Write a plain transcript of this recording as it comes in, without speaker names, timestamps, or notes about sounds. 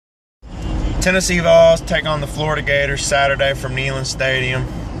Tennessee Vols take on the Florida Gators Saturday from Neyland Stadium.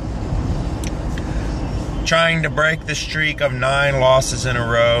 Trying to break the streak of 9 losses in a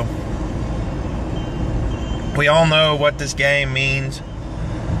row. We all know what this game means.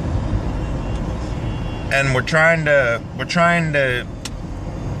 And we're trying to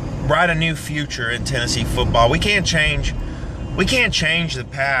write a new future in Tennessee football. We can't change the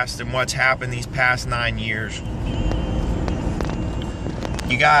past and what's happened these past 9 years.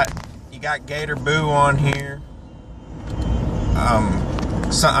 You got Gator Boo on here.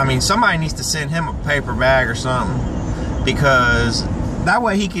 Somebody needs to send him a paper bag or something, because that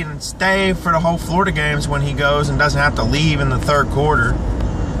way he can stay for the whole Florida games when he goes and doesn't have to leave in the third quarter.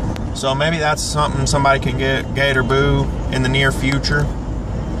 So maybe that's something somebody can get Gator Boo in the near future.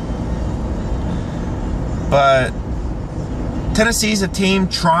 But Tennessee's a team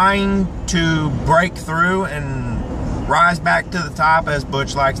trying to break through and rise back to the top, as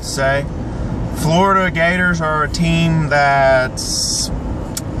Butch likes to say. Florida Gators are a team that's,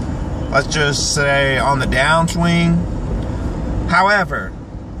 let's just say, on the downswing. However,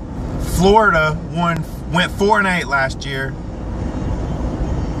 Florida went 4-8 last year,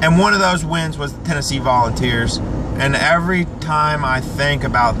 and one of those wins was the Tennessee Volunteers. And every time I think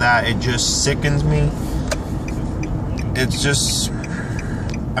about that, it just sickens me. It's just,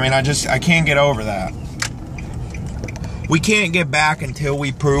 I can't get over that. We can't get back until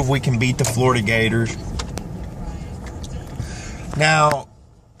we prove we can beat the Florida Gators. Now,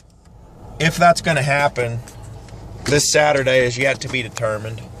 if that's going to happen, this Saturday is yet to be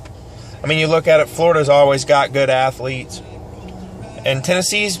determined. You look at it, Florida's always got good athletes. And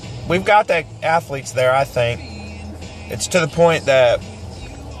Tennessee's, we've got the athletes there, I think. It's to the point that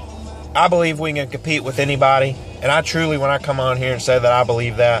I believe we can compete with anybody. And I truly, when I come on here and say that I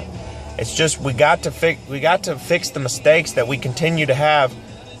believe that, it's just we got to fix the mistakes that we continue to have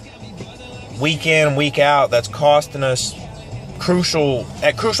week in, week out. That's costing us at crucial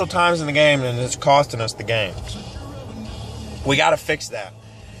times in the game, and it's costing us the games. We got to fix that,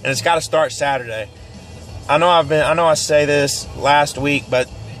 and it's got to start Saturday. I know I say this last week, but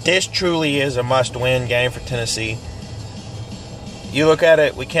this truly is a must-win game for Tennessee. You look at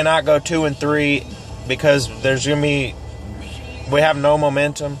it, we cannot go 2-3 because we have no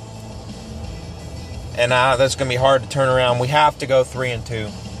momentum. And that's going to be hard to turn around. We have to go 3-2.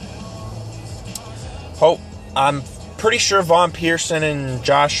 I'm pretty sure Von Pearson and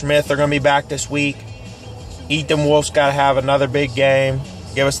Josh Smith are going to be back this week. Ethan Wolf's got to have another big game.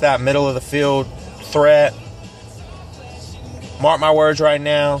 Give us that middle of the field threat. Mark my words right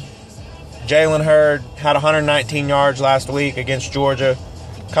now. Jalen Hurd had 119 yards last week against Georgia.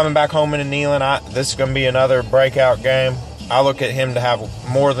 Coming back home into Neyland, this is going to be another breakout game. I look at him to have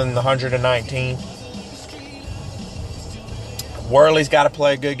more than the 119. Worley's got to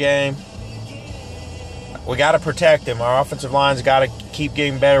play a good game. We got to protect him. Our offensive line's got to keep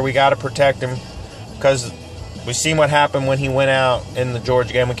getting better. We got to protect him because we've seen what happened when he went out in the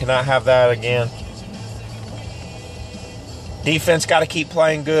Georgia game. We cannot have that again. Defense got to keep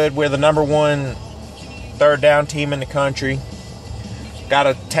playing good. We're the number 1 third down team in the country. Got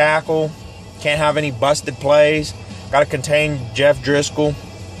to tackle. Can't have any busted plays. Got to contain Jeff Driscoll.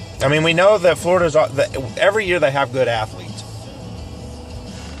 We know that Florida's every year they have good athletes.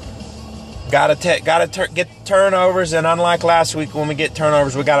 Got to get turnovers, and unlike last week when we get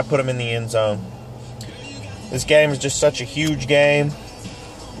turnovers, we got to put them in the end zone. This game is just such a huge game,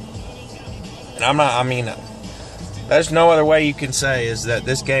 and there's no other way you can say is that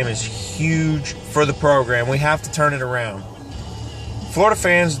this game is huge for the program. We have to turn it around. Florida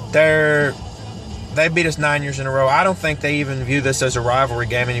fans, they beat us 9 years in a row. I don't think they even view this as a rivalry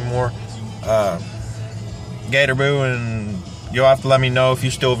game anymore. Gator Boo, and you'll have to let me know if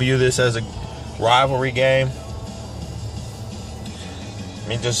you still view this as a rivalry game.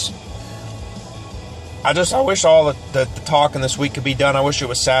 I wish all the talking this week could be done. I wish it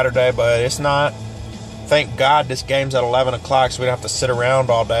was Saturday, but it's not. Thank God this game's at 11 o'clock, so we don't have to sit around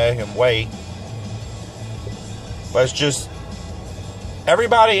all day and wait. But it's just,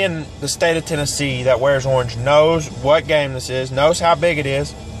 everybody in the state of Tennessee that wears orange knows what game this is, knows how big it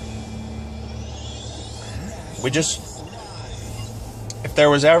is. If there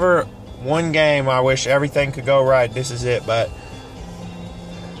was ever one game I wish everything could go right, this is it. But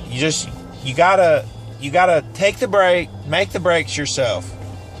you gotta take the break, make the breaks yourself.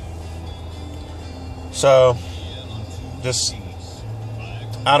 So,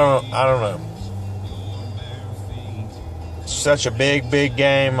 I don't know. It's such a big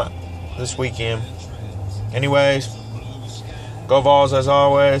game this weekend. Anyways, go Vols as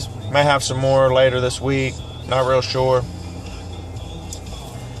always. May have some more later this week. Not real sure.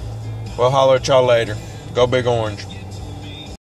 We'll holler at y'all later. Go Big Orange.